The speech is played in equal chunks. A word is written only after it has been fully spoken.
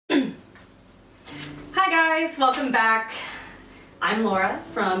Hi guys, welcome back. I'm Laura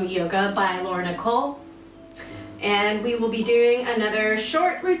from Yoga by Laura Nicole, and we will be doing another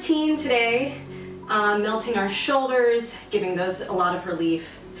short routine today, melting our shoulders, giving those a lot of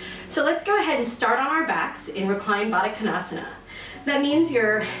relief. So let's go ahead and start on our backs in reclined Baddha Konasana. That means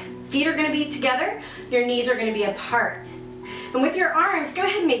your feet are going to be together, your knees are going to be apart. And with your arms, go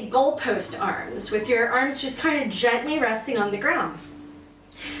ahead and make goalpost arms, with your arms just kind of gently resting on the ground.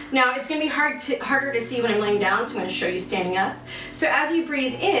 Now, it's going to be harder to see when I'm laying down, so I'm going to show you standing up. So as you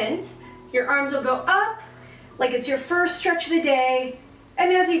breathe in, your arms will go up like it's your first stretch of the day,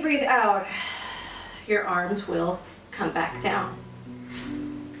 and as you breathe out, your arms will come back down.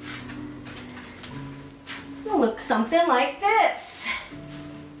 It'll look something like this.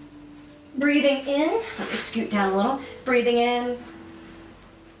 Breathing in, let me scoot down a little. Breathing in,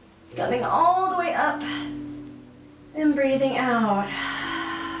 coming all the way up, and breathing out,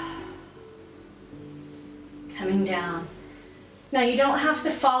 coming down. Now you don't have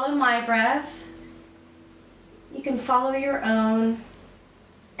to follow my breath. You can follow your own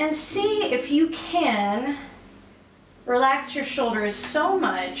and see if you can relax your shoulders so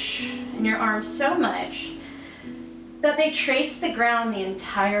much and your arms so much that they trace the ground the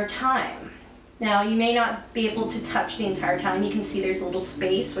entire time. Now, you may not be able to touch the entire time. You can see there's a little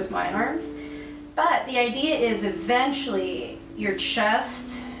space with my arms. But the idea is eventually your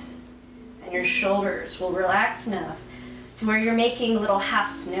chest and your shoulders will relax enough to where you're making little half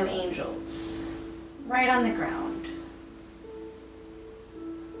snow angels right on the ground.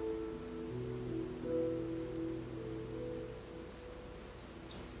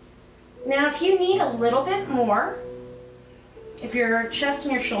 Now, if you need a little bit more, if your chest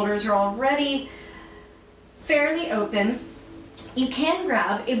and your shoulders are already fairly open, you can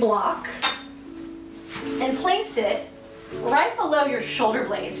grab a block and place it right below your shoulder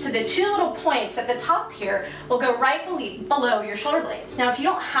blades. So the two little points at the top here will go right below your shoulder blades. Now, if you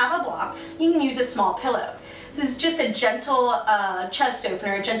don't have a block, you can use a small pillow. So this is just a gentle chest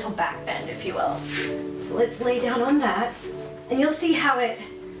opener, a gentle back bend, if you will. So let's lay down on that, and you'll see how it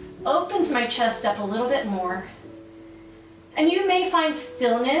opens my chest up a little bit more. And you may find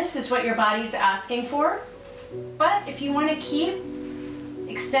stillness is what your body's asking for, but if you want to keep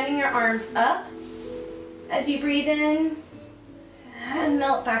extending your arms up as you breathe in and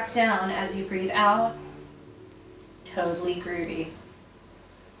melt back down as you breathe out, totally groovy.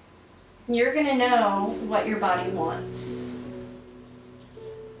 You're going to know what your body wants.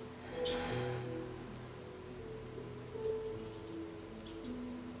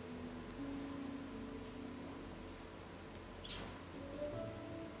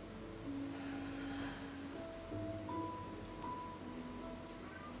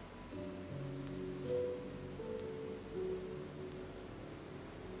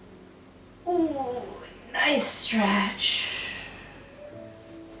 Ooh, nice stretch.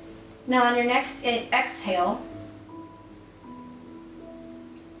 Now on your next exhale,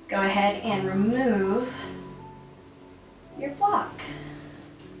 go ahead and remove your block.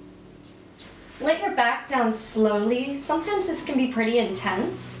 Let your back down slowly. Sometimes this can be pretty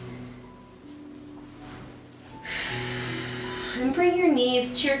intense. And bring your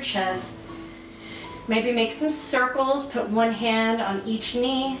knees to your chest. Maybe make some circles. Put one hand on each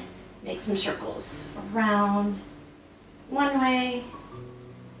knee. Make some circles around one way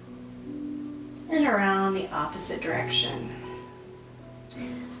and around the opposite direction.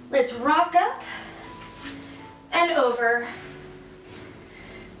 Let's rock up and over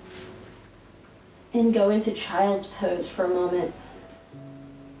and go into child's pose for a moment.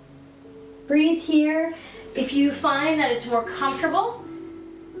 Breathe here. If you find that it's more comfortable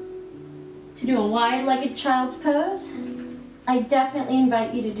to do a wide-legged child's pose, I definitely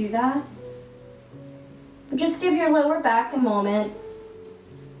invite you to do that. Just give your lower back a moment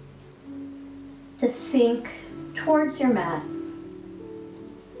to sink towards your mat.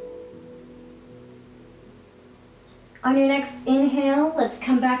 On your next inhale, let's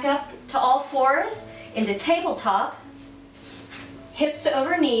come back up to all fours into tabletop, hips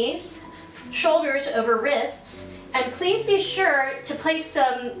over knees, shoulders over wrists, and please be sure to place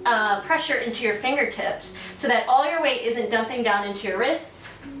some pressure into your fingertips so that all your weight isn't dumping down into your wrists.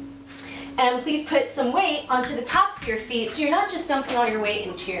 And please put some weight onto the tops of your feet so you're not just dumping all your weight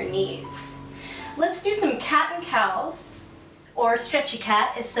into your knees. Let's do some cat and cows, or stretchy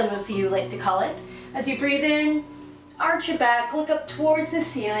cat as some of you like to call it. As you breathe in, arch your back, look up towards the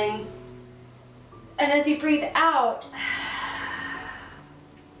ceiling. And as you breathe out,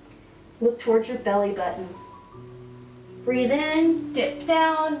 look towards your belly button. Breathe in, dip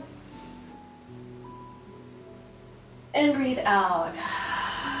down, and breathe out.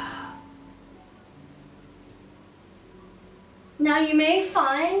 Now you may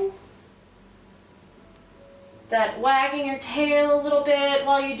find that wagging your tail a little bit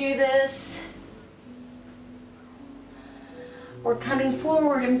while you do this, or coming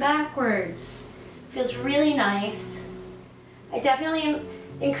forward and backwards, feels really nice. I definitely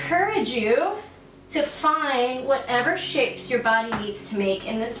encourage you to find whatever shapes your body needs to make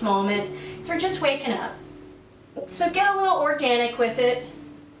in this moment. So we're just waking up. So get a little organic with it.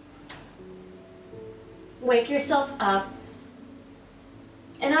 Wake yourself up.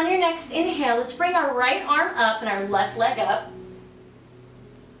 And on your next inhale, let's bring our right arm up and our left leg up.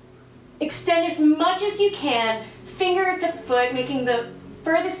 Extend as much as you can, finger to foot, making the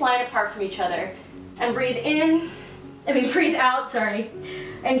furthest line apart from each other. And breathe out,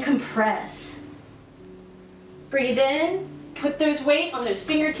 and compress. Breathe in, put those weight on those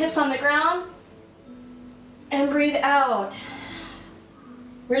fingertips on the ground, and breathe out.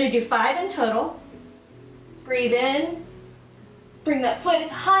 We're gonna do 5 in total. Breathe in, bring that foot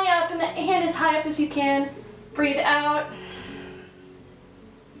as high up and that hand as high up as you can. Breathe out.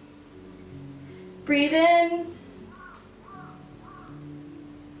 Breathe in.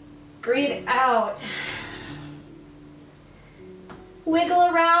 Breathe out. Wiggle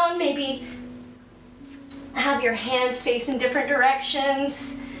around, maybe have your hands face in different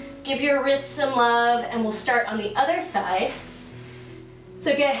directions. Give your wrists some love, and we'll start on the other side.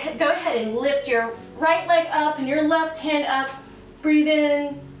 So go ahead and lift your right leg up and your left hand up. Breathe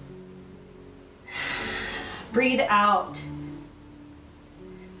in. Breathe out.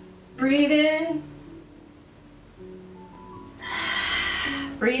 Breathe in.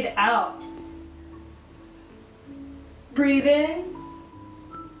 Breathe out. Breathe in.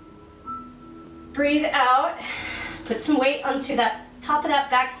 Breathe out. Put some weight onto that top of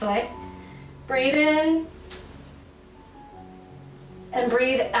that back foot. Breathe in. And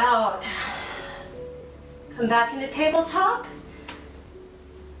breathe out. Come back into tabletop.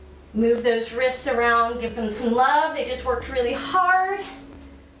 Move those wrists around, give them some love. They just worked really hard.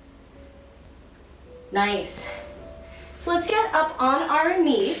 Nice. So let's get up on our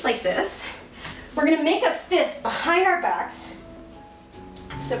knees like this. We're gonna make a fist behind our backs.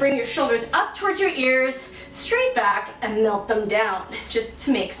 So bring your shoulders up towards your ears, straight back, and melt them down, just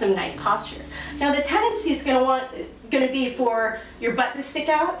to make some nice posture. Now the tendency is gonna be for your butt to stick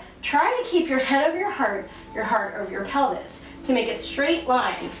out. Try to keep your head over your heart over your pelvis to make a straight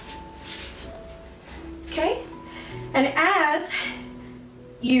line. Okay? And as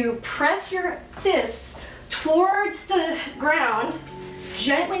you press your fists towards the ground,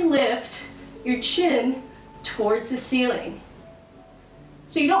 gently lift your chin towards the ceiling.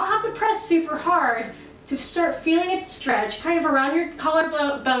 So you don't have to press super hard to start feeling it stretch kind of around your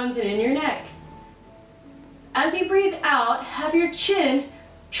collarbones and in your neck. As you breathe out, have your chin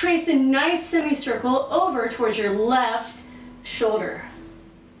trace a nice semicircle over towards your left shoulder.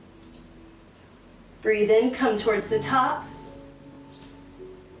 Breathe in, come towards the top,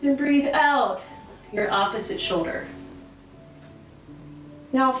 and breathe out, your opposite shoulder.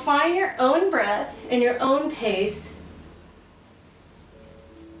 Now find your own breath and your own pace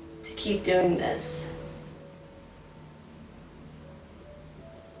to keep doing this.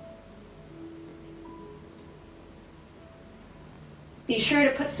 Be sure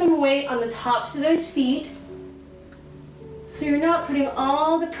to put some weight on the tops of those feet so you're not putting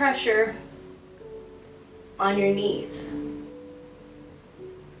all the pressure on your knees.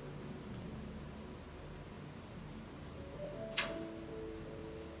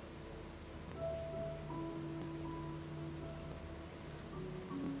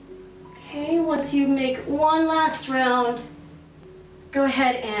 Okay, once you make one last round, go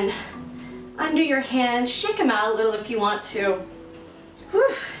ahead and undo your hands, shake them out a little if you want to.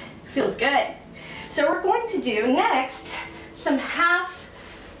 Whew, feels good. So we're going to do next some half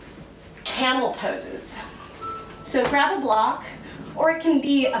camel poses. So grab a block, or it can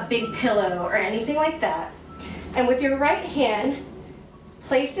be a big pillow or anything like that. And with your right hand,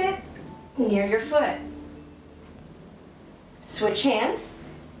 place it near your foot. Switch hands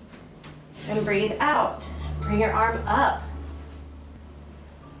and breathe out. Bring your arm up.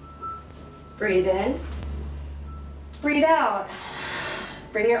 Breathe in. Breathe out.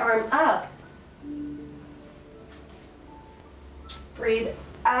 Bring your arm up. Breathe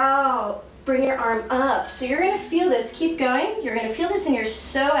out. Bring your arm up. So you're going to feel this. Keep going. You're going to feel this in your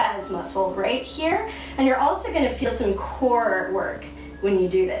psoas muscle right here. And you're also going to feel some core work when you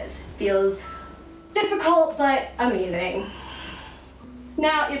do this. Feels difficult, but amazing.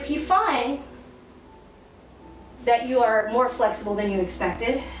 Now, if you find that you are more flexible than you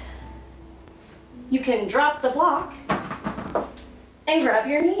expected, you can drop the block and grab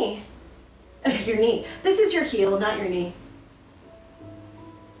your knee. Your knee. This is your heel, not your knee.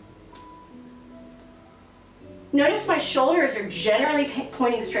 Notice my shoulders are generally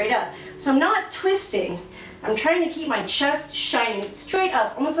pointing straight up. So I'm not twisting. I'm trying to keep my chest shining straight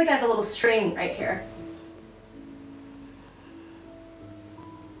up, almost like I have a little string right here.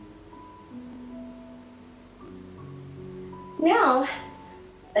 Now,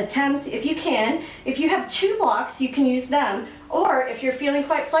 attempt, if you can, if you have 2 blocks, you can use them. Or if you're feeling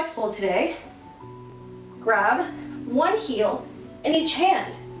quite flexible today, grab one heel in each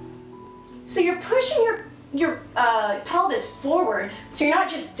hand. So you're pushing your pelvis forward, so you're not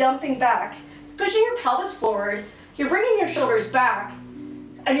just dumping back. Pushing your pelvis forward, you're bringing your shoulders back,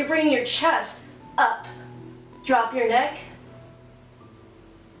 and you're bringing your chest up. Drop your neck.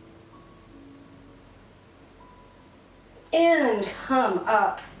 And come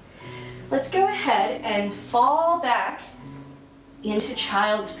up. Let's go ahead and fall back into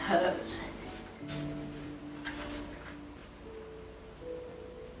child's pose.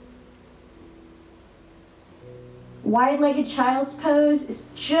 Wide-legged child's pose is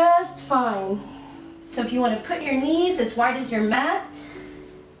just fine. So if you want to put your knees as wide as your mat,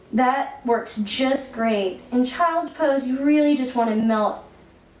 that works just great. In child's pose, you really just want to melt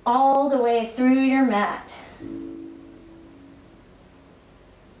all the way through your mat.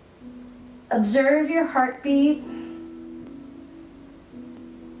 Observe your heartbeat.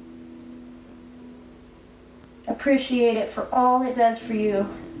 Appreciate it for all it does for you.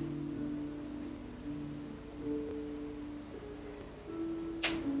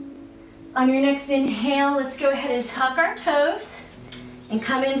 On your next inhale, let's go ahead and tuck our toes and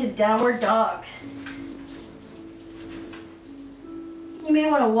come into downward dog. You may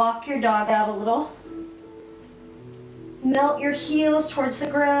want to walk your dog out a little. Melt your heels towards the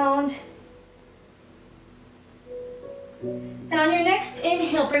ground. And on your next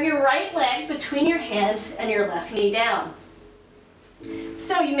inhale, bring your right leg between your hands and your left knee down.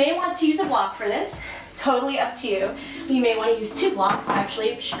 So you may want to use a block for this. Totally up to you. You may want to use 2 blocks,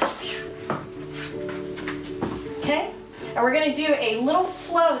 actually. Okay? And we're going to do a little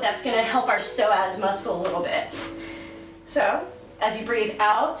flow that's going to help our psoas muscle a little bit. So, as you breathe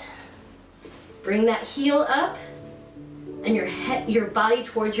out, bring that heel up and your body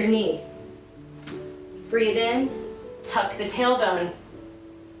towards your knee. Breathe in, tuck the tailbone.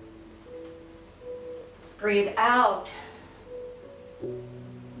 Breathe out.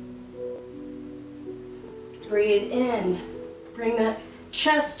 Breathe in. Bring the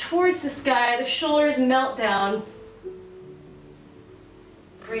chest towards the sky, the shoulders melt down.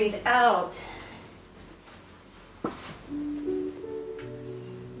 Breathe out.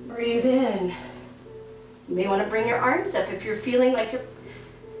 Breathe in. You may want to bring your arms up if you're feeling like your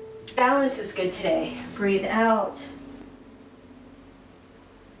balance is good today. Breathe out.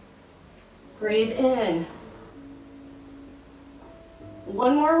 Breathe in.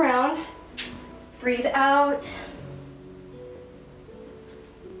 One more round. Breathe out.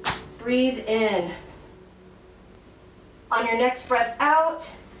 Breathe in. On your next breath out,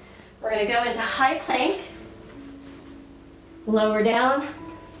 we're going to go into high plank. Lower down.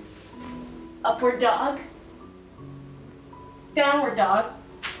 Upward dog. Downward dog.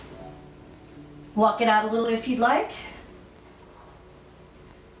 Walk it out a little if you'd like.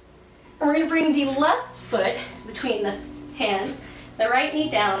 And we're going to bring the left foot between the hands, the right knee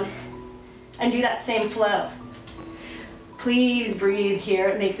down, and do that same flow. Please breathe here.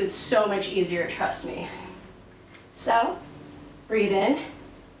 It makes it so much easier, trust me. So, breathe in.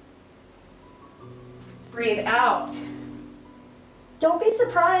 Breathe out. Don't be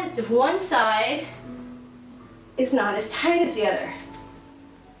surprised if one side is not as tight as the other.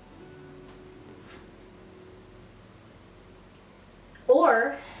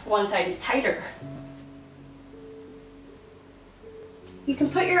 Or one side is tighter. You can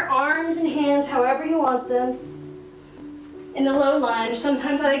put your arms and hands however you want them. In the low lunge,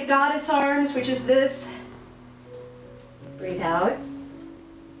 sometimes I like goddess arms, which is this. Breathe out.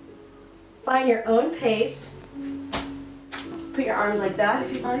 Find your own pace. Put your arms like that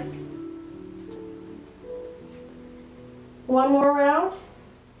if you'd like. One more round.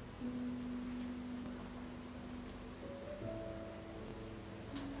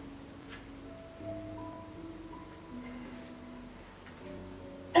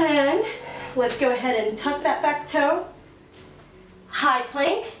 And let's go ahead and tuck that back toe. High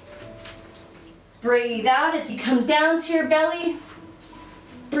plank. Breathe out as you come down to your belly.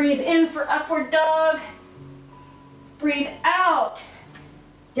 Breathe in for upward dog. Breathe out.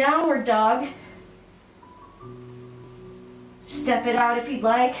 Downward dog. Step it out if you'd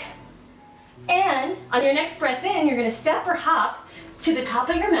like. And on your next breath in, you're going to step or hop to the top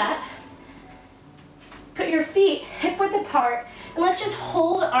of your mat. Put your feet hip width apart, and let's just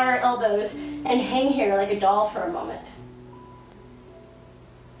hold our elbows and hang here like a doll for a moment.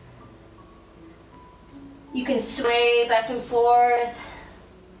 You can sway back and forth.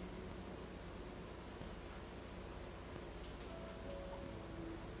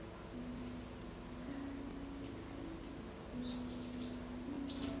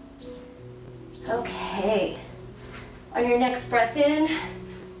 Okay. On your next breath in,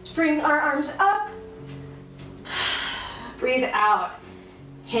 let's bring our arms up. Breathe out.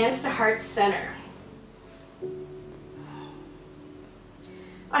 Hands to heart center.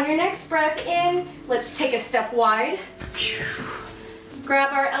 On your next breath in, let's take a step wide.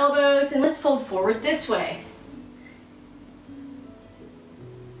 Grab our elbows and let's fold forward this way.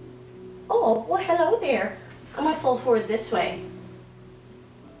 Oh, well, hello there. I'm gonna fold forward this way.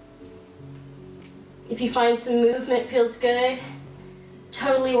 If you find some movement feels good,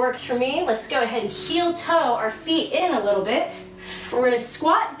 totally works for me. Let's go ahead and heel toe our feet in a little bit. We're gonna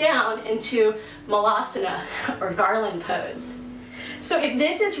squat down into malasana or garland pose. So if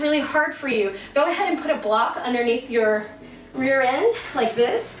this is really hard for you, go ahead and put a block underneath your rear end like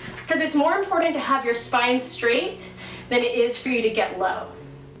this, because it's more important to have your spine straight than it is for you to get low.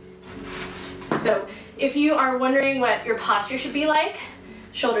 So if you are wondering what your posture should be like,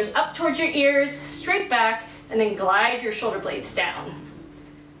 shoulders up towards your ears, straight back, and then glide your shoulder blades down.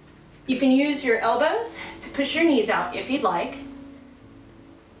 You can use your elbows to push your knees out if you'd like,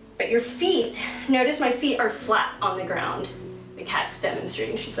 but your feet, notice my feet are flat on the ground. The cat's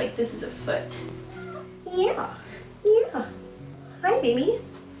demonstrating, she's like, this is a foot. Yeah, yeah. Hi, baby.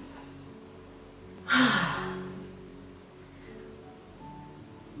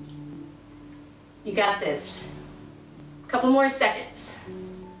 You got this. Couple more seconds.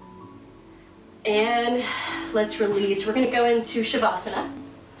 And let's release. We're gonna go into Shavasana.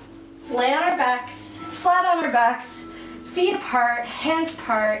 Let's lay on our backs, flat on our backs, feet apart, hands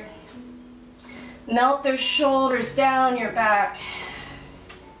apart. Melt those shoulders down your back.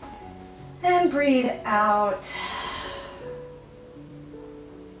 And breathe out.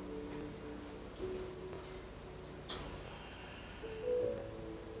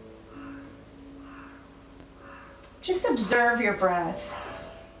 Just observe your breath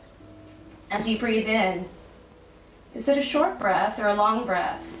as you breathe in. Is it a short breath or a long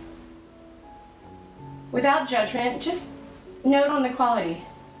breath? Without judgment, just note on the quality.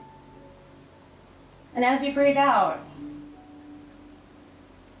 And as you breathe out,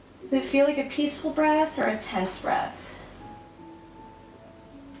 does it feel like a peaceful breath or a tense breath?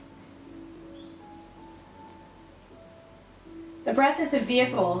 The breath is a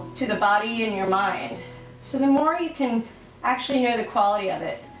vehicle to the body and your mind. So the more you can actually know the quality of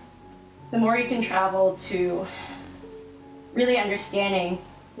it, the more you can travel to really understanding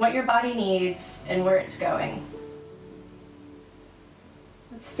what your body needs and where it's going.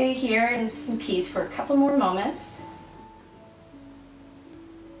 Let's stay here in some peace for a couple more moments.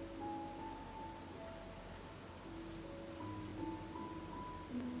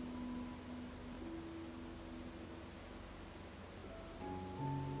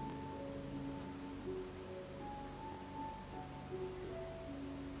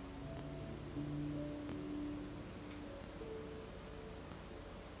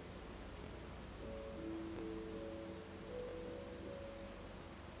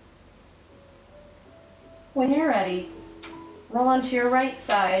 When you're ready, roll onto your right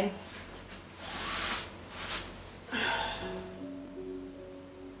side. And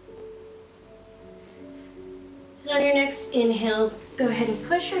on your next inhale, go ahead and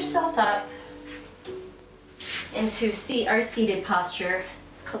push yourself up into our seated posture.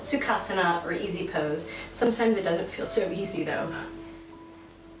 It's called Sukhasana or easy pose. Sometimes it doesn't feel so easy though.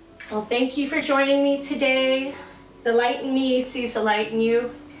 Well, thank you for joining me today. The light in me sees the light in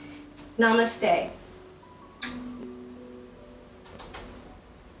you. Namaste.